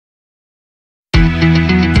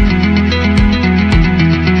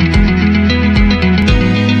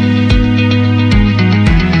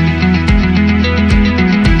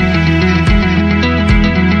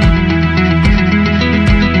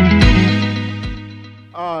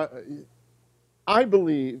I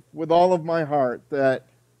believe with all of my heart that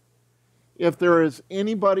if there is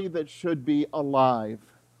anybody that should be alive,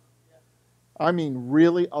 I mean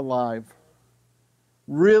really alive,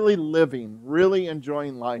 really living, really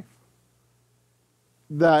enjoying life,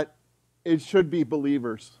 that it should be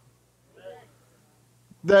believers.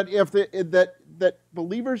 That that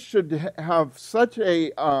believers should have such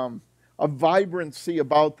a vibrancy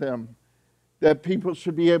about them that people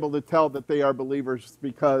should be able to tell that they are believers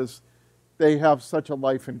because they have such a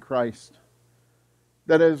life in Christ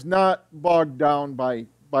that is not bogged down by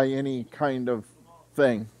any kind of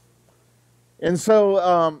thing. And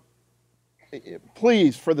so,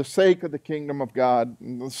 please, for the sake of the kingdom of God,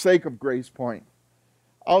 and the sake of Gracepointe,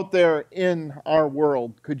 out there in our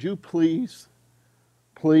world, could you please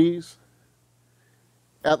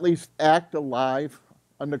at least act alive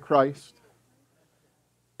unto Christ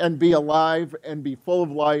and be alive and be full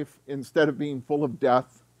of life instead of being full of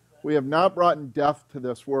death? We have not brought death to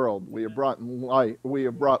this world. We have brought life. We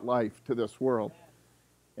have brought life to this world.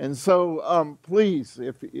 And so, please,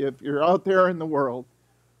 if you're out there in the world,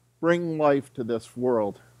 bring life to this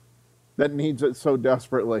world that needs it so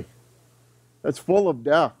desperately. It's full of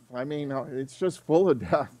death. I mean, it's just full of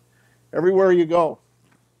death everywhere you go.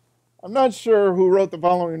 I'm not sure who wrote the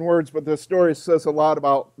following words, but this story says a lot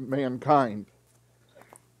about mankind.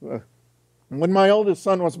 When my oldest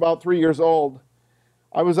son was about 3 years old,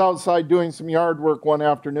 I was outside doing some yard work one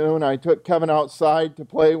afternoon. I took Kevin outside to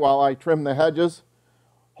play while I trimmed the hedges.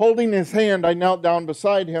 Holding his hand, I knelt down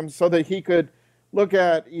beside him so that he could look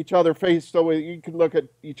at each other face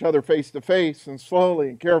to face, and slowly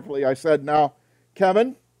and carefully I said, "Now,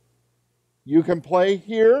 Kevin, you can play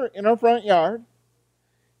here in our front yard.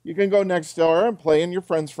 You can go next door and play in your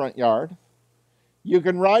friend's front yard. You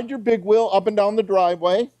can ride your big wheel up and down the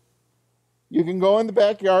driveway. You can go in the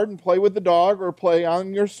backyard and play with the dog or play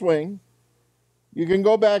on your swing. You can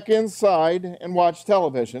go back inside and watch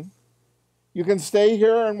television. You can stay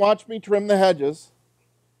here and watch me trim the hedges.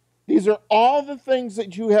 These are all the things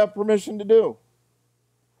that you have permission to do.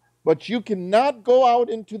 But you cannot go out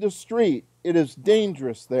into the street. It is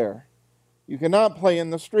dangerous there. You cannot play in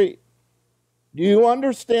the street. Do you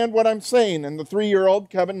understand what I'm saying?" And the 3-year-old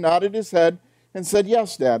Kevin nodded his head and said,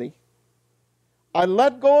 "Yes, Daddy." I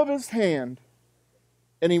let go of his hand,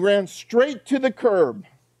 and he ran straight to the curb,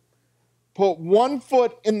 put one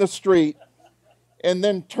foot in the street, and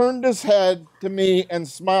then turned his head to me and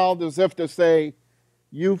smiled as if to say,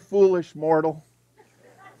 "You foolish mortal."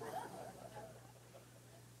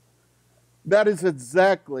 That is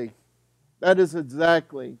exactly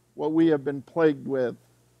what we have been plagued with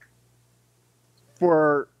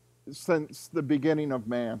since the beginning of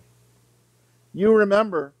man. You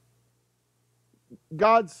remember,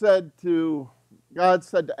 God said to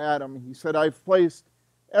Adam, he said, "I've placed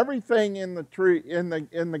everything in the tree in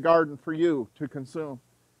the garden for you to consume,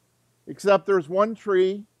 except there's one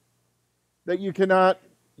tree that you cannot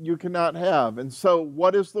have." And so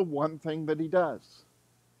what is the one thing that he does?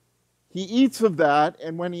 He eats of that,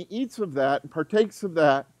 and when he eats of that and partakes of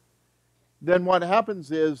that, then what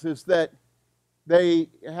happens is that they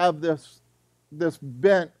have this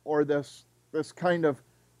bent or this kind of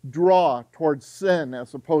draw towards sin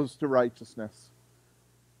as opposed to righteousness.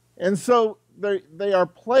 And so they are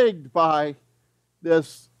plagued by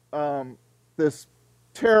this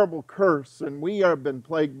terrible curse, and we have been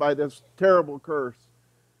plagued by this terrible curse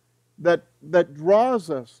that draws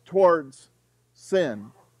us towards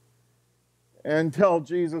sin until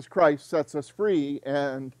Jesus Christ sets us free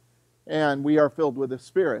and we are filled with His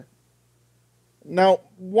Spirit. Now,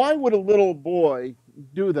 why would a little boy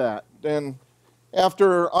do that? And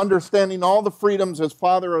after understanding all the freedoms his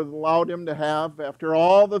father had allowed him to have, after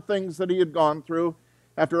all the things that he had gone through,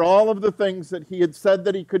 after all of the things that he had said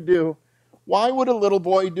that he could do, why would a little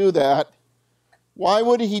boy do that? Why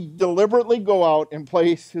would he deliberately go out and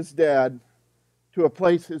place his dad to a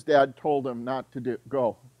place his dad told him not to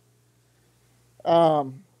go?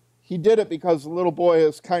 He did it because the little boy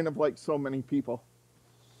is kind of like so many people.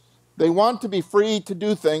 They want to be free to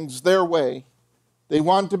do things their way. They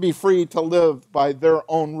want to be free to live by their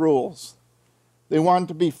own rules. They want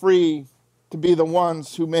to be free to be the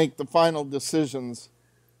ones who make the final decisions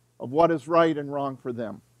of what is right and wrong for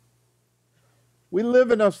them. We live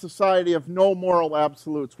in a society of no moral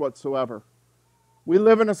absolutes whatsoever. We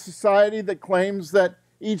live in a society that claims that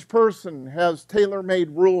each person has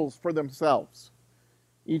tailor-made rules for themselves.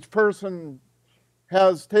 Each person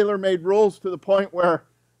has tailor-made rules to the point where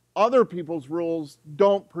other people's rules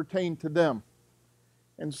don't pertain to them.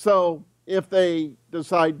 And so if they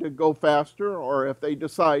decide to go faster or if they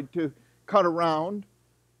decide to cut around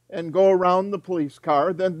and go around the police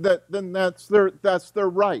car, then that's their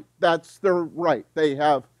right. That's their right.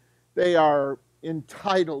 They are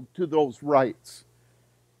entitled to those rights.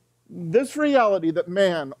 This reality that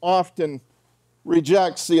man often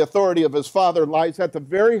rejects the authority of his Father lies at the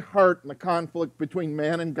very heart in the conflict between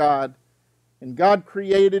man and God. And God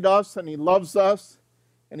created us, and He loves us,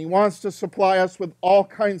 and He wants to supply us with all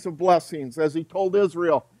kinds of blessings, as He told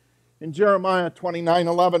Israel in Jeremiah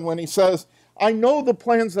 29:11, when He says, I know the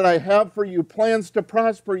plans that I have for you, plans to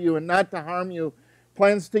prosper you and not to harm you,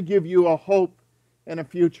 plans to give you a hope and a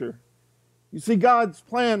future. You see, God's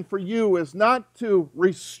plan for you is not to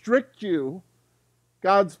restrict you.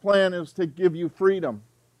 God's plan is to give you freedom.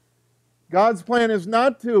 God's plan is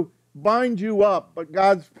not to bind you up, but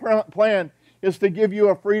God's plan is to give you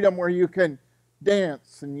a freedom where you can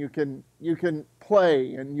dance and you can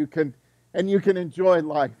play and you can enjoy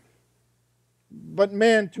life. But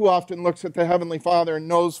man too often looks at the Heavenly Father and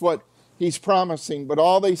knows what He's promising, but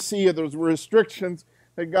all they see are those restrictions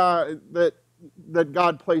that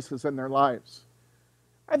God places in their lives.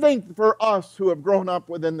 I think for us who have grown up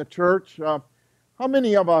within the church, how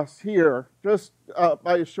many of us here, just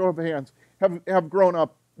by a show of hands, have grown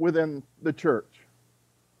up within the church?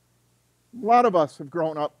 A lot of us have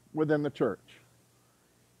grown up within the church.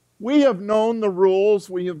 We have known the rules,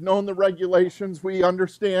 we have known the regulations, we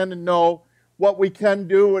understand and know what we can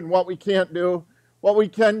do and what we can't do, what we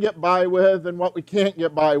can get by with and what we can't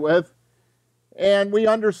get by with. And we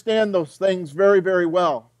understand those things very, very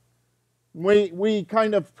well. We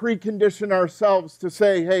kind of precondition ourselves to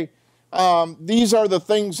say, hey, these are the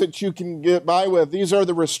things that you can get by with. These are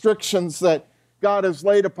the restrictions that God has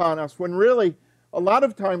laid upon us. When really, a lot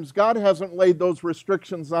of times, God hasn't laid those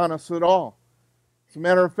restrictions on us at all. As a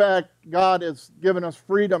matter of fact, God has given us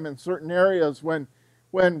freedom in certain areas when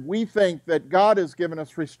we think that God has given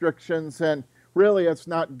us restrictions, and really it's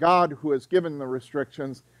not God who has given the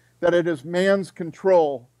restrictions, that it is man's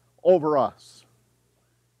control over us.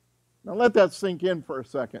 Now let that sink in for a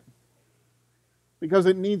second, because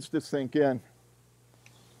it needs to sink in.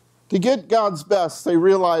 To get God's best, they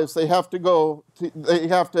realize they have to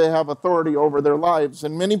have authority over their lives,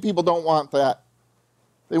 and many people don't want that.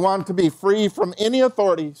 They want to be free from any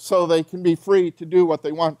authority so they can be free to do what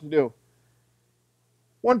they want to do.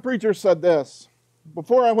 One preacher said this: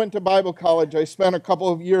 before I went to Bible college, I spent a couple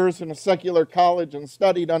of years in a secular college and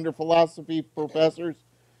studied under philosophy professors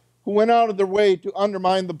who went out of their way to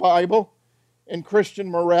undermine the Bible and Christian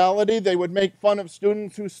morality. They would make fun of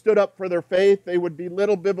students who stood up for their faith. They would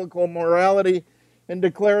belittle biblical morality and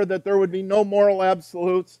declare that there would be no moral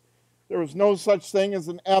absolutes. There was no such thing as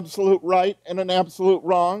an absolute right and an absolute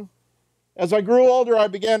wrong. As I grew older, I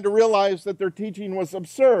began to realize that their teaching was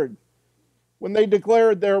absurd. When they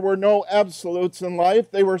declared there were no absolutes in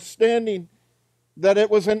life, they were standing that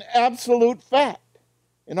it was an absolute fact.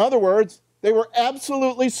 In other words, they were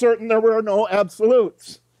absolutely certain there were no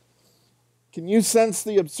absolutes. Can you sense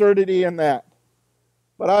the absurdity in that?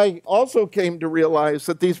 But I also came to realize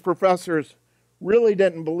that these professors really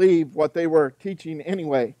didn't believe what they were teaching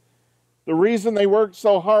anyway. The reason they worked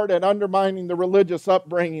so hard at undermining the religious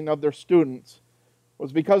upbringing of their students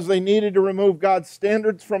was because they needed to remove God's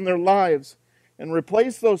standards from their lives and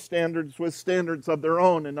replace those standards with standards of their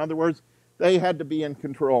own. In other words, they had to be in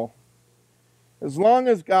control. As long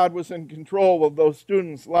as God was in control of those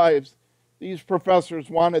students' lives, these professors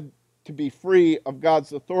wanted to be free of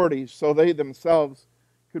God's authority so they themselves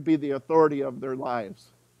could be the authority of their lives.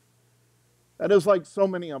 That is like so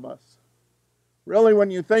many of us. Really, when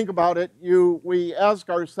you think about it, we ask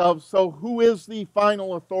ourselves, so who is the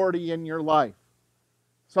final authority in your life?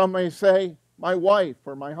 Some may say, my wife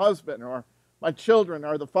or my husband or my children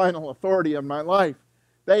are the final authority in my life.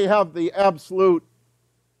 They have the absolute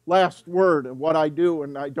last word of what I do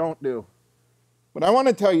and I don't do. But I want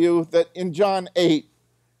to tell you that in John 8,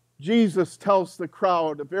 Jesus tells the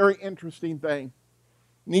crowd a very interesting thing.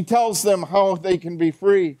 And He tells them how they can be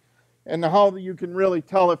free and how you can really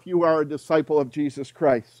tell if you are a disciple of Jesus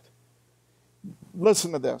Christ.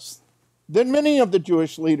 Listen to this. Then many of the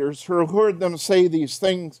Jewish leaders who heard them say these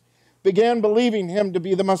things began believing Him to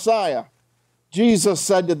be the Messiah. Jesus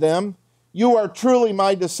said to them, "You are truly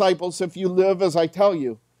my disciples if you live as I tell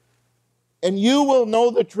you. And you will know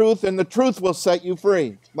the truth, and the truth will set you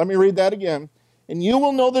free." Let me read that again. "And you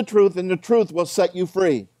will know the truth, and the truth will set you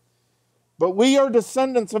free." "But we are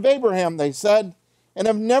descendants of Abraham," they said, "and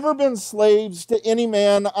have never been slaves to any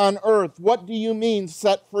man on earth. What do you mean,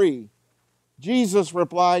 set free?" Jesus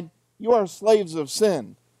replied, "You are slaves of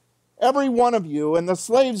sin, every one of you, and the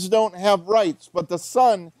slaves don't have rights, but the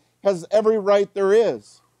Son has every right there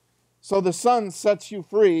is. So the Son sets you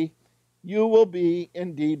free, you will be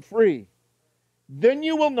indeed free. Then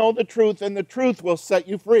you will know the truth, and the truth will set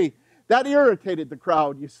you free. That irritated the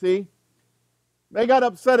crowd, you see. They got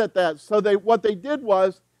upset at that. So what they did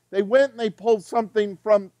was they went and they pulled something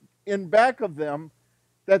from in back of them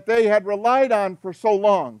that they had relied on for so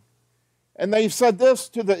long. And they said this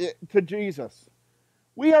to Jesus.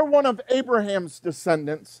 We are one of Abraham's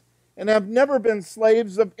descendants and have never been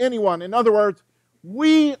slaves of anyone. In other words,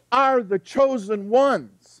 we are the chosen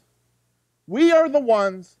ones. We are the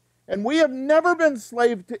ones, and we have never been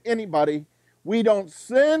slave to anybody. We don't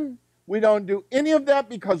sin. We don't do any of that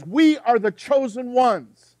because we are the chosen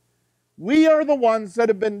ones. We are the ones that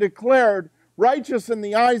have been declared righteous in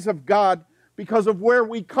the eyes of God because of where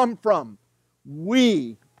we come from.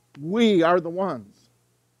 We are the ones.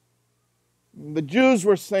 The Jews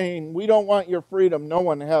were saying, we don't want your freedom. No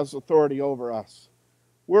one has authority over us.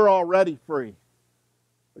 We're already free.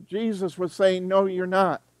 But Jesus was saying, no, you're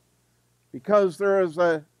not. Because there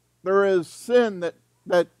is sin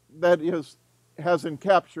that hasn't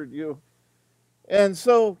captured you. And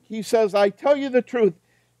so he says, I tell you the truth,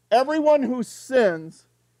 everyone who sins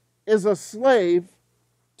is a slave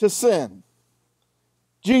to sin.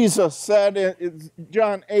 Jesus said in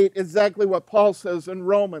John 8 exactly what Paul says in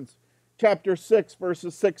Romans chapter 6,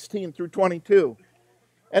 verses 16 through 22.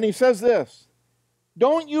 And he says this,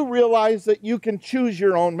 don't you realize that you can choose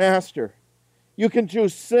your own master? You can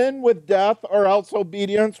choose sin with death or else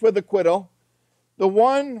obedience with acquittal. The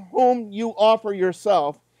one whom you offer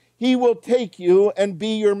yourself, he will take you and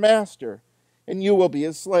be your master, and you will be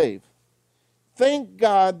his slave. Thank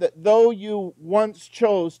God that though you once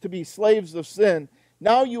chose to be slaves of sin,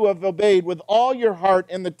 now you have obeyed with all your heart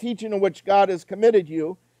in the teaching of which God has committed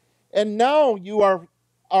you, and now you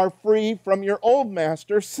are free from your old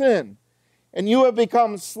master, sin, and you have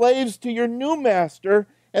become slaves to your new master,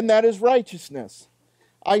 and that is righteousness.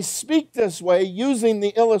 I speak this way using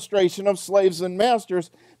the illustration of slaves and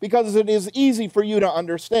masters because it is easy for you to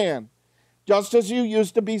understand. Just as you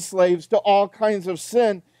used to be slaves to all kinds of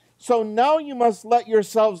sin, so now you must let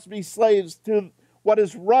yourselves be slaves to what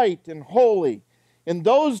is right and holy. In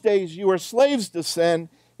those days you were slaves to sin,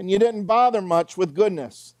 and you didn't bother much with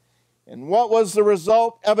goodness. And what was the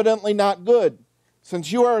result? Evidently not good,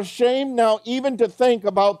 since you are ashamed now even to think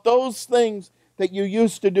about those things that you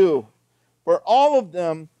used to do. For all of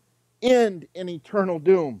them end in eternal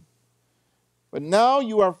doom. But now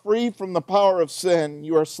you are free from the power of sin.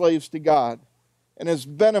 You are slaves to God. And his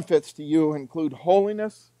benefits to you include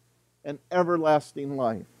holiness and everlasting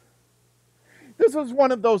life. This is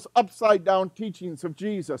one of those upside-down teachings of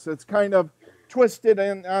Jesus. It's kind of twisted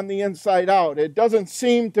on the inside out. It doesn't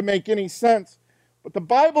seem to make any sense. But the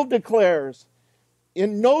Bible declares,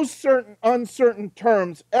 in no uncertain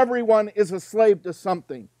terms, everyone is a slave to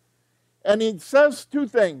something. And he says two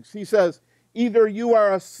things. He says, either you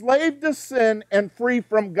are a slave to sin and free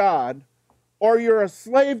from God, or you're a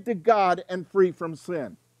slave to God and free from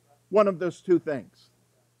sin. One of those two things.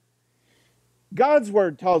 God's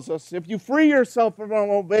word tells us if you free yourself from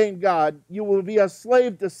obeying God, you will be a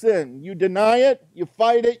slave to sin. You deny it, you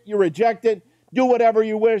fight it, you reject it, do whatever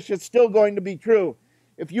you wish, it's still going to be true.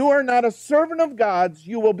 If you are not a servant of God's,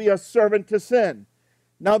 you will be a servant to sin.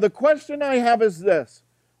 Now the question I have is this.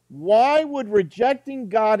 Why would rejecting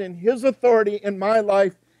God and his authority in my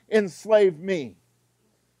life enslave me?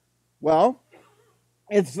 Well,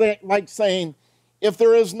 it's like saying, if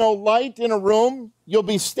there is no light in a room, you'll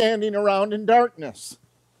be standing around in darkness.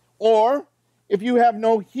 Or, if you have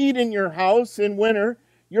no heat in your house in winter,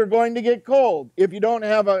 you're going to get cold. If you don't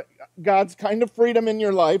have God's kind of freedom in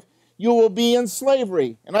your life, you will be in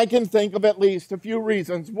slavery. And I can think of at least a few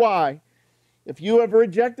reasons why, if you have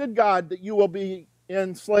rejected God, that you will be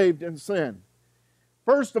enslaved in sin.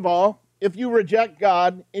 First of all, if you reject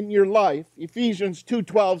God in your life, Ephesians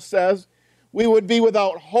 2:12 says, we would be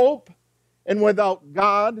without hope and without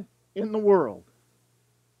God in the world.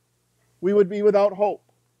 We would be without hope,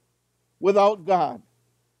 without God.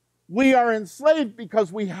 We are enslaved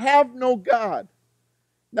because we have no God.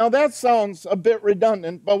 Now that sounds a bit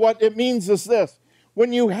redundant, but what it means is this.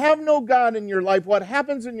 When you have no God in your life, what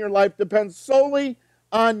happens in your life depends solely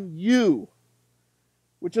on you,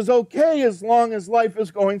 which is okay as long as life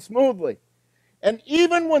is going smoothly. And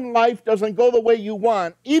even when life doesn't go the way you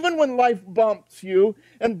want, even when life bumps you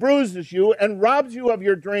and bruises you and robs you of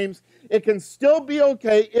your dreams, it can still be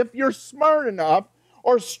okay if you're smart enough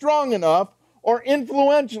or strong enough or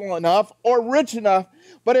influential enough or rich enough.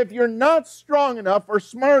 But if you're not strong enough or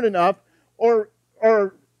smart enough or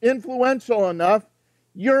influential enough,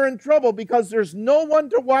 you're in trouble because there's no one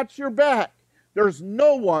to watch your back. There's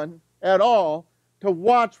no one at all to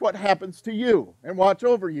watch what happens to you and watch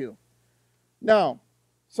over you. Now,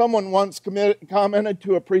 someone once commented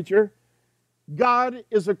to a preacher, God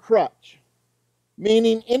is a crutch,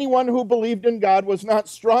 meaning anyone who believed in God was not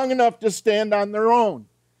strong enough to stand on their own.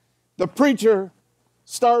 The preacher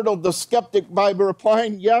startled the skeptic by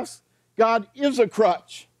replying, yes, God is a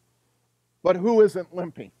crutch, but who isn't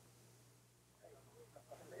limping?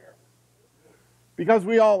 Because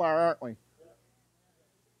we all are, aren't we?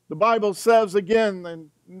 The Bible says again,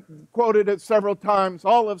 and quoted it several times,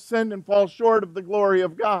 all have sinned and fall short of the glory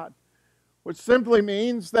of God, which simply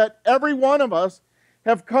means that every one of us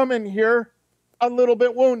have come in here a little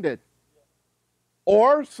bit wounded.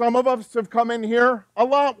 Or some of us have come in here a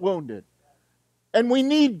lot wounded. And we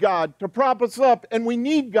need God to prop us up, and we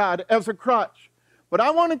need God as a crutch. But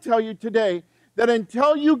I want to tell you today that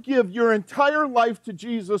until you give your entire life to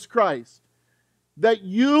Jesus Christ, that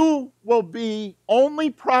you will be only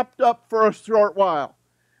propped up for a short while.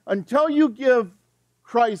 Until you give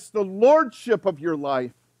Christ the lordship of your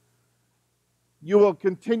life, you will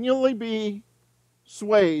continually be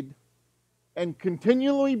swayed and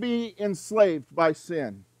continually be enslaved by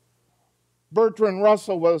sin. Bertrand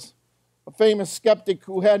Russell was a famous skeptic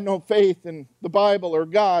who had no faith in the Bible or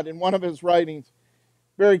God. In one of his writings,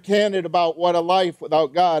 very candid about what a life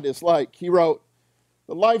without God is like. He wrote,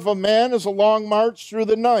 "The life of man is a long march through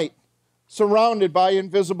the night, surrounded by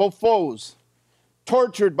invisible foes,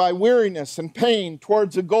 tortured by weariness and pain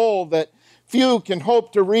towards a goal that few can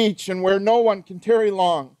hope to reach and where no one can tarry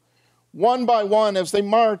long. One by one, as they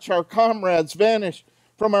march, our comrades vanish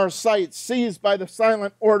from our sight, seized by the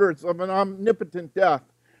silent orders of an omnipotent death.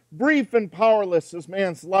 Brief and powerless is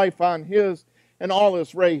man's life on his and all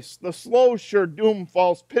his race. The slow, sure doom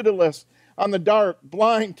falls pitiless on the dark,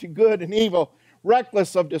 blind to good and evil,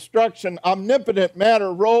 reckless of destruction. Omnipotent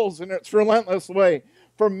matter rolls in its relentless way.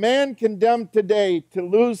 For man condemned today to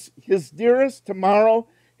lose his dearest tomorrow,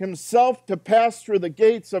 himself to pass through the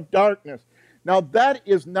gates of darkness." Now that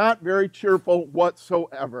is not very cheerful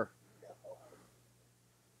whatsoever.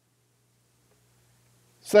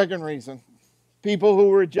 Second reason, people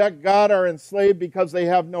who reject God are enslaved because they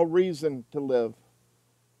have no reason to live.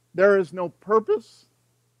 There is no purpose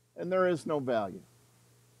and there is no value.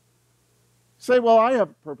 Say, well, I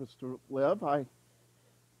have a purpose to live. I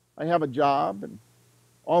have a job and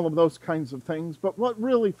all of those kinds of things. But what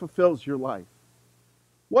really fulfills your life?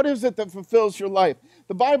 What is it that fulfills your life?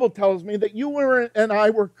 The Bible tells me that you and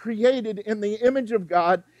I were created in the image of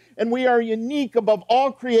God, and we are unique above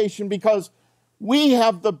all creation because we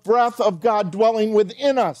have the breath of God dwelling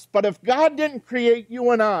within us. But if God didn't create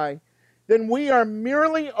you and I, then we are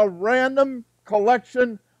merely a random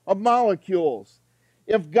collection of molecules.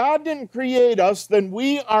 If God didn't create us, then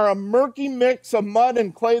we are a murky mix of mud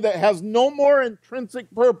and clay that has no more intrinsic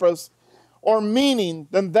purpose or meaning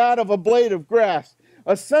than that of a blade of grass.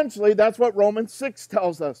 Essentially, that's what Romans 6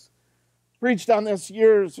 tells us. Preached on this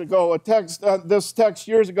years ago, this text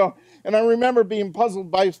years ago, and I remember being puzzled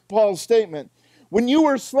by Paul's statement. When you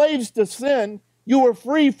were slaves to sin, you were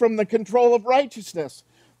free from the control of righteousness.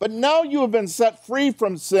 But now you have been set free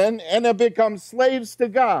from sin and have become slaves to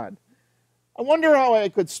God. I wonder how I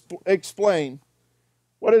could explain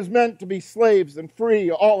what is meant to be slaves and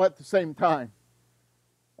free all at the same time.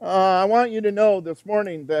 I want you to know this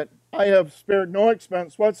morning that I have spared no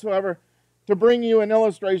expense whatsoever to bring you an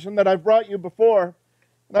illustration that I've brought you before.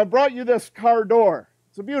 And I brought you this car door.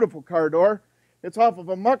 It's a beautiful car door. It's off of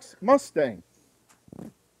a Mustang.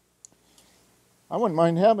 I wouldn't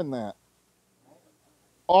mind having that.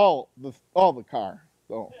 All the car,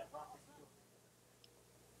 though.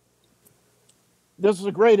 This is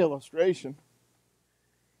a great illustration.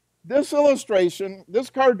 This illustration, this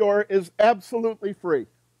car door is absolutely free.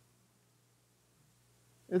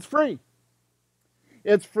 It's free.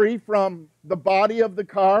 It's free from the body of the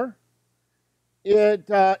car. It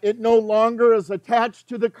no longer is attached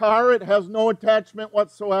to the car. It has no attachment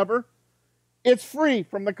whatsoever. It's free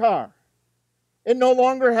from the car. It no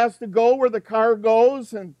longer has to go where the car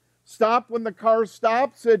goes and stop when the car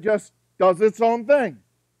stops. It just does its own thing.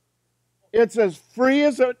 It's as free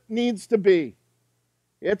as it needs to be.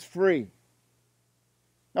 It's free.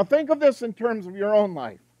 Now think of this in terms of your own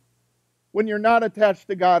life. When you're not attached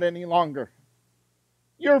to God any longer.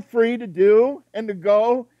 You're free to do and to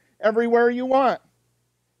go everywhere you want.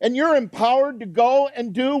 And you're empowered to go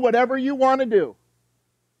and do whatever you want to do.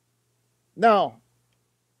 Now,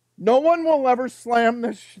 no one will ever slam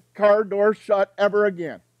this car door shut ever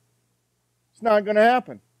again. It's not going to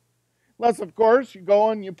happen. Unless, of course, you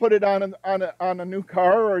go and you put it on a new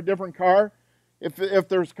car or a different car. If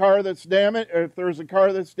there's a car that's damaged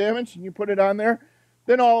and you put it on there,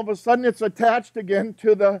 then all of a sudden it's attached again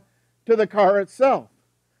to the car itself.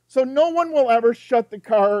 So no one will ever shut the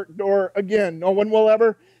car door again. No one will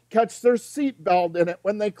ever catch their seat belt in it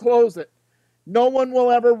when they close it. No one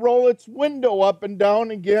will ever roll its window up and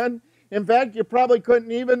down again. In fact, you probably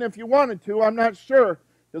couldn't even if you wanted to. I'm not sure.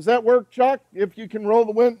 Does that work, Chuck? If you can roll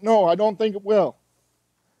the window? No, I don't think it will.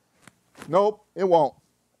 Nope, it won't.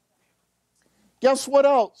 Guess what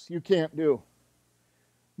else you can't do?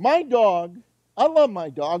 My dog, I love my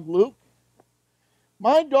dog, Luke.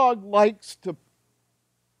 My dog likes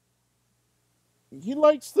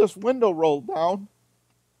this window rolled down,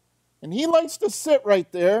 and he likes to sit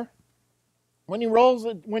right there when you roll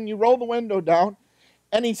the window down,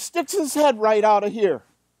 and he sticks his head right out of here.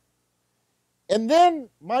 And then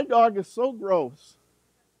my dog is so gross,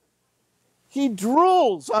 he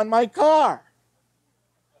drools on my car.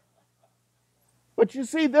 But you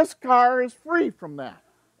see, this car is free from that,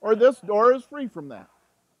 or this door is free from that.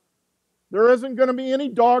 There isn't going to be any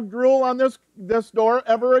dog drool on this door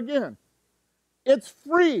ever again. It's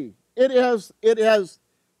free. It has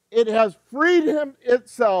freed him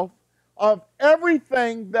itself of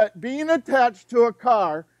everything that being attached to a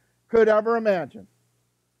car could ever imagine.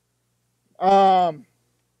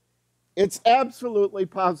 It's absolutely,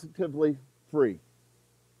 positively free.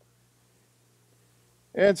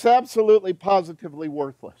 It's absolutely, positively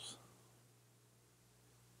worthless.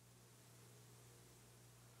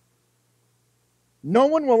 No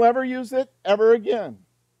one will ever use it ever again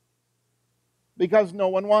because no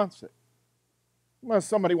one wants it. Unless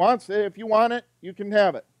somebody wants it. If you want it, you can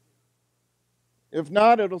have it. If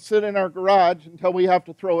not, it'll sit in our garage until we have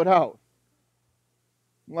to throw it out.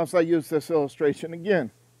 Unless I use this illustration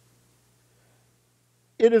again.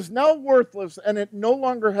 It is now worthless, and it no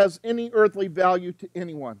longer has any earthly value to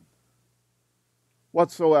anyone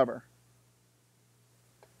whatsoever.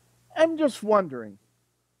 I'm just wondering,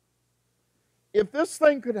 if this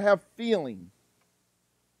thing could have feeling,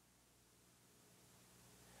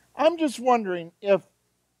 I'm just wondering if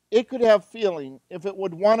it could have feeling, if it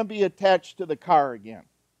would want to be attached to the car again.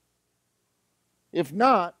 If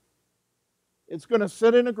not, it's going to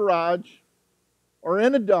sit in a garage or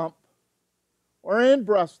in a dump or in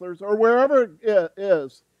Bressler's or wherever it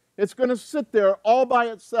is. It's going to sit there all by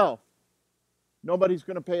itself. Nobody's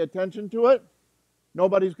going to pay attention to it.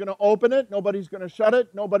 Nobody's going to open it. Nobody's going to shut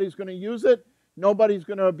it. Nobody's going to use it. Nobody's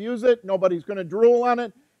going to abuse it. Nobody's going to drool on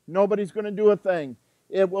it. Nobody's going to do a thing.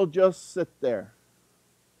 It will just sit there.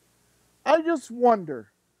 I just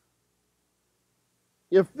wonder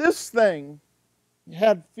if this thing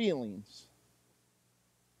had feelings,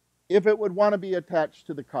 if it would want to be attached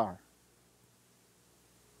to the car.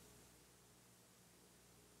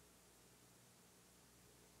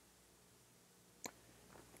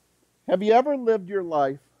 Have you ever lived your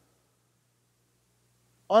life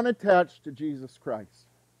unattached to Jesus Christ?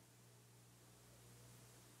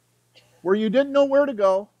 Where you didn't know where to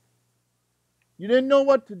go, you didn't know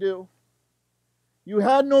what to do, you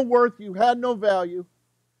had no worth, you had no value,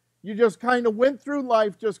 you just kind of went through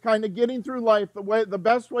life, just kind of getting through life the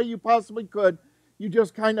best way you possibly could. You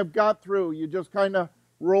just kind of got through, you just kind of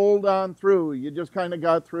rolled on through, you just kind of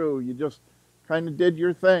got through, you just kind of did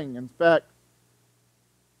your thing. In fact,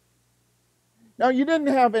 now you didn't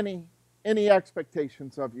have any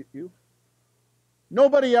expectations of you.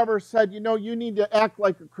 Nobody ever said, you need to act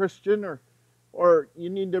like a Christian, or you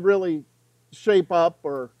need to really shape up,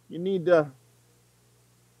 or you need to...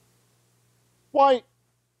 Why,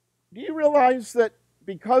 do you realize that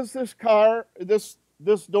because this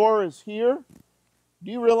door is here, do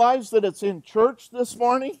you realize that it's in church this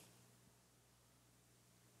morning?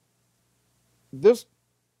 This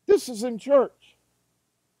is in church.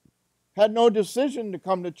 Had no decision to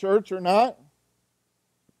come to church or not.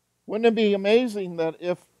 Wouldn't it be amazing that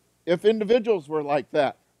if individuals were like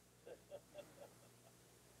that?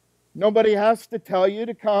 Nobody has to tell you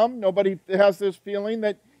to come. Nobody has this feeling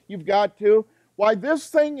that you've got to. Why, this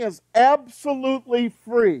thing is absolutely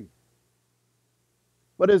free,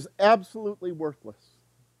 but is absolutely worthless.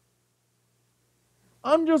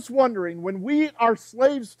 I'm just wondering, when we are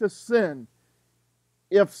slaves to sin,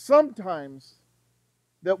 if sometimes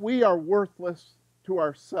that we are worthless to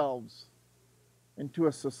ourselves and to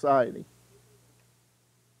a society.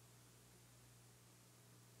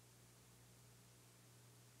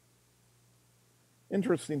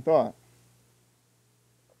 Interesting thought.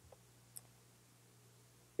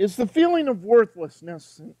 It's the feeling of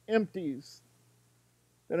worthlessness and empties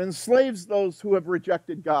that enslaves those who have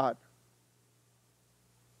rejected God.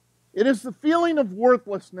 It is the feeling of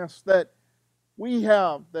worthlessness that we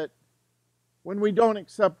have that when we don't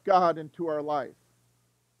accept God into our life.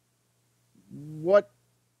 What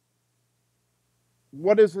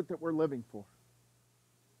is it that we're living for?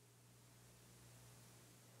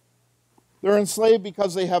 They're enslaved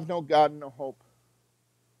because they have no God and no hope.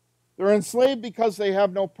 They're enslaved because they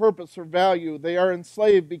have no purpose or value. They are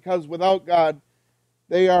enslaved because without God,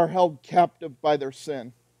 they are held captive by their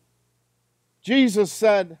sin. Jesus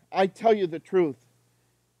said, I tell you the truth,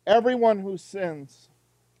 everyone who sins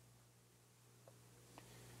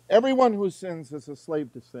is a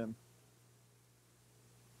slave to sin.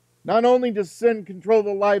 Not only does sin control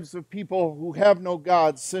the lives of people who have no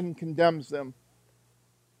God, sin condemns them.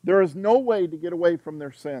 There is no way to get away from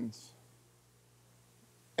their sins.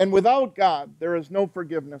 And without God, there is no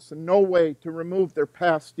forgiveness and no way to remove their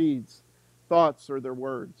past deeds, thoughts, or their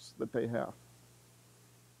words that they have.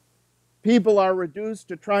 People are reduced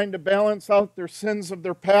to trying to balance out their sins of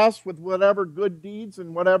their past with whatever good deeds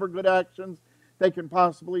and whatever good actions they can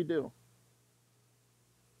possibly do.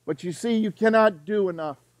 But you see, you cannot do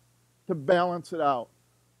enough to balance it out.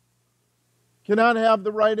 You cannot have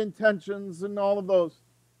the right intentions and all of those.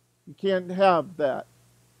 You can't have that.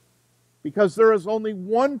 Because there is only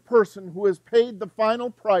one person who has paid the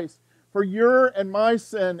final price for your and my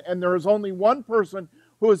sin, and there is only one person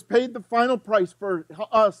who has paid the final price for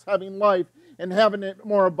us having life and having it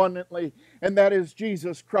more abundantly, and that is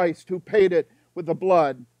Jesus Christ, who paid it with the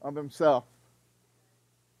blood of himself.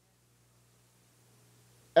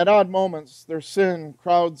 At odd moments, their sin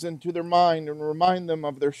crowds into their mind and remind them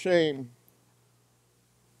of their shame.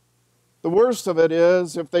 The worst of it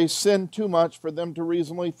is if they sin too much for them to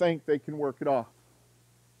reasonably think they can work it off.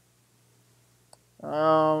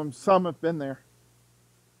 Some have been there.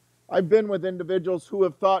 I've been with individuals who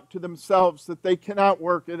have thought to themselves that they cannot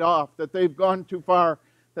work it off, that they've gone too far,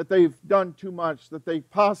 that they've done too much, that they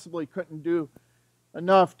possibly couldn't do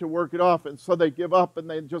enough to work it off, and so they give up and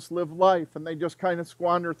they just live life and they just kind of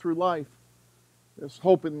squander through life, just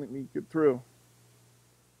hoping that we get through.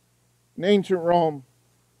 In ancient Rome,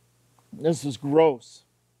 this is gross.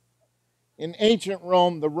 In ancient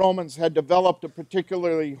Rome, the Romans had developed a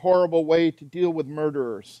particularly horrible way to deal with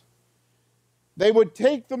murderers. They would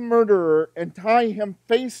take the murderer and tie him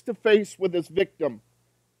face to face with his victim,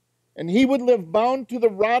 and he would live bound to the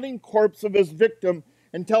rotting corpse of his victim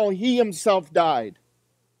until he himself died.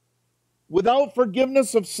 Without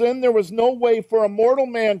forgiveness of sin, there was no way for a mortal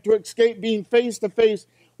man to escape being face to face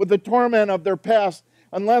with the torment of their past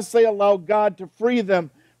unless they allowed God to free them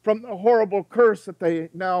from the horrible curse that they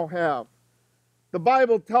now have. The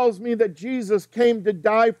Bible tells me that Jesus came to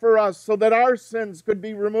die for us so that our sins could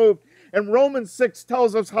be removed. And Romans 6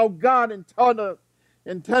 tells us how God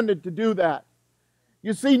intended to do that.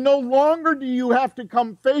 You see, no longer do you have to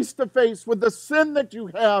come face to face with the sin that you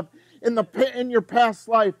have in your past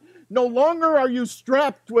life. No longer are you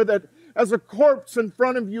strapped with it as a corpse in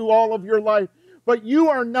front of you all of your life. But you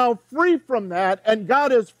are now free from that, and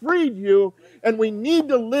God has freed you, and we need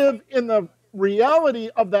to live in the reality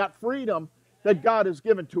of that freedom that God has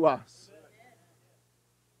given to us.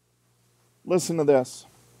 Listen to this.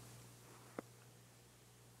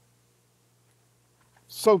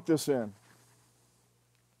 Soak this in.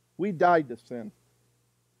 We died to sin.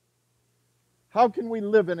 How can we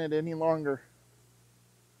live in it any longer?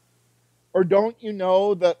 Or don't you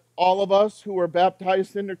know that all of us who were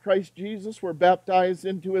baptized into Christ Jesus were baptized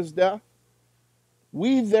into his death?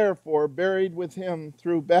 We therefore buried with him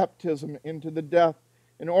through baptism into the death,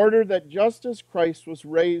 in order that just as Christ was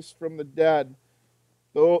raised from the dead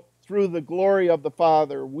through the glory of the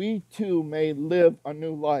Father, we too may live a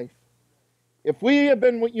new life. If we have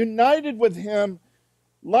been united with him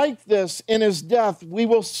like this in his death, we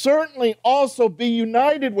will certainly also be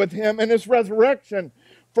united with him in his resurrection.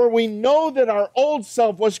 For we know that our old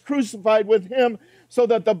self was crucified with him so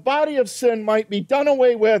that the body of sin might be done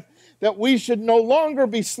away with, that we should no longer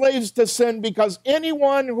be slaves to sin, because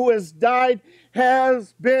anyone who has died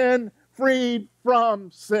has been freed from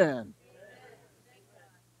sin.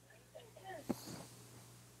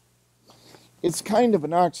 It's kind of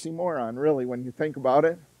an oxymoron, really, when you think about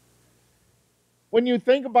it. When you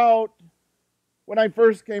think about when I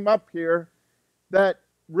first came up here, that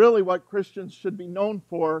really what Christians should be known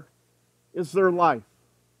for is their life.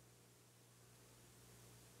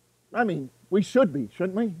 I mean, we should be,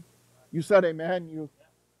 shouldn't we? You said amen.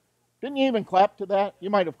 Didn't you even clap to that? You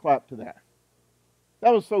might have clapped to that.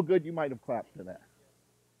 That was so good you might have clapped to that.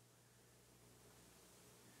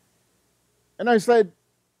 And I said,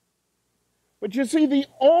 but you see, the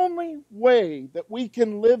only way that we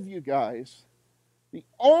can live, you guys, the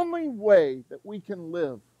only way that we can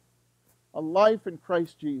live a life in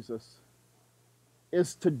Christ Jesus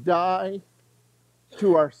is to die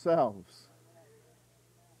to ourselves.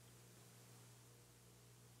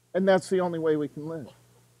 And that's the only way we can live.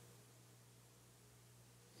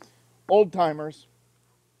 Old timers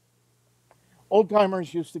Old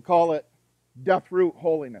timers used to call it death root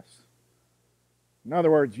holiness. In other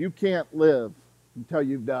words, you can't live until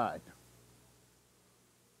you've died.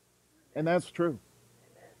 And that's true.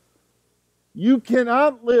 You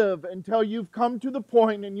cannot live until you've come to the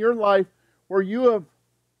point in your life where you have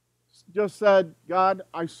just said, God,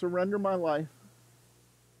 I surrender my life.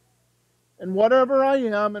 And whatever I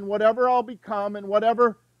am and whatever I'll become and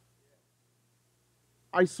whatever,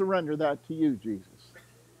 I surrender that to you, Jesus.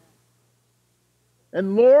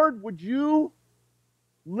 And Lord, would you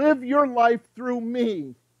live your life through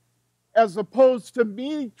me as opposed to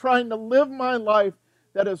me trying to live my life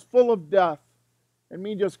that is full of death and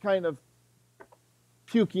me just kind of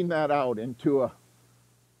puking that out into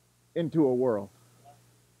a world.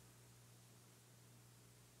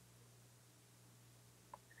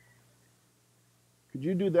 Could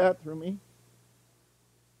you do that through me?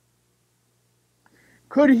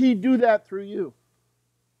 Could he do that through you?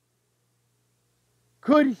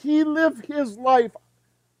 Could he live his life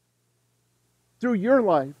through your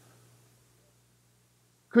life?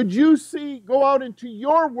 Could you go out into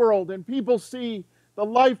your world and people see the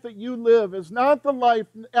life that you live is not the life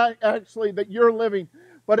actually that you're living,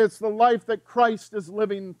 but it's the life that Christ is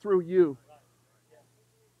living through you?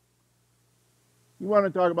 You want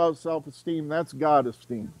to talk about self-esteem? That's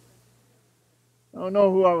God-esteem. I don't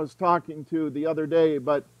know who I was talking to the other day,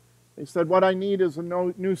 but they said, what I need is a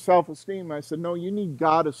new self-esteem. I said, no, you need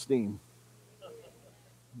God-esteem.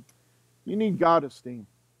 You need God-esteem.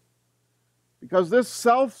 Because this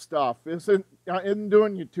self stuff isn't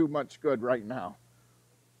doing you too much good right now.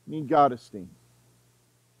 You need God-esteem.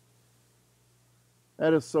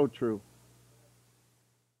 That is so true.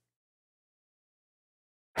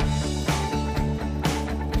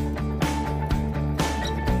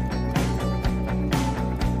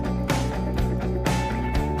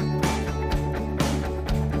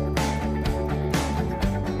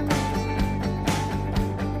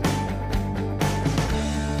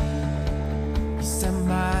 Set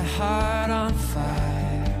my heart on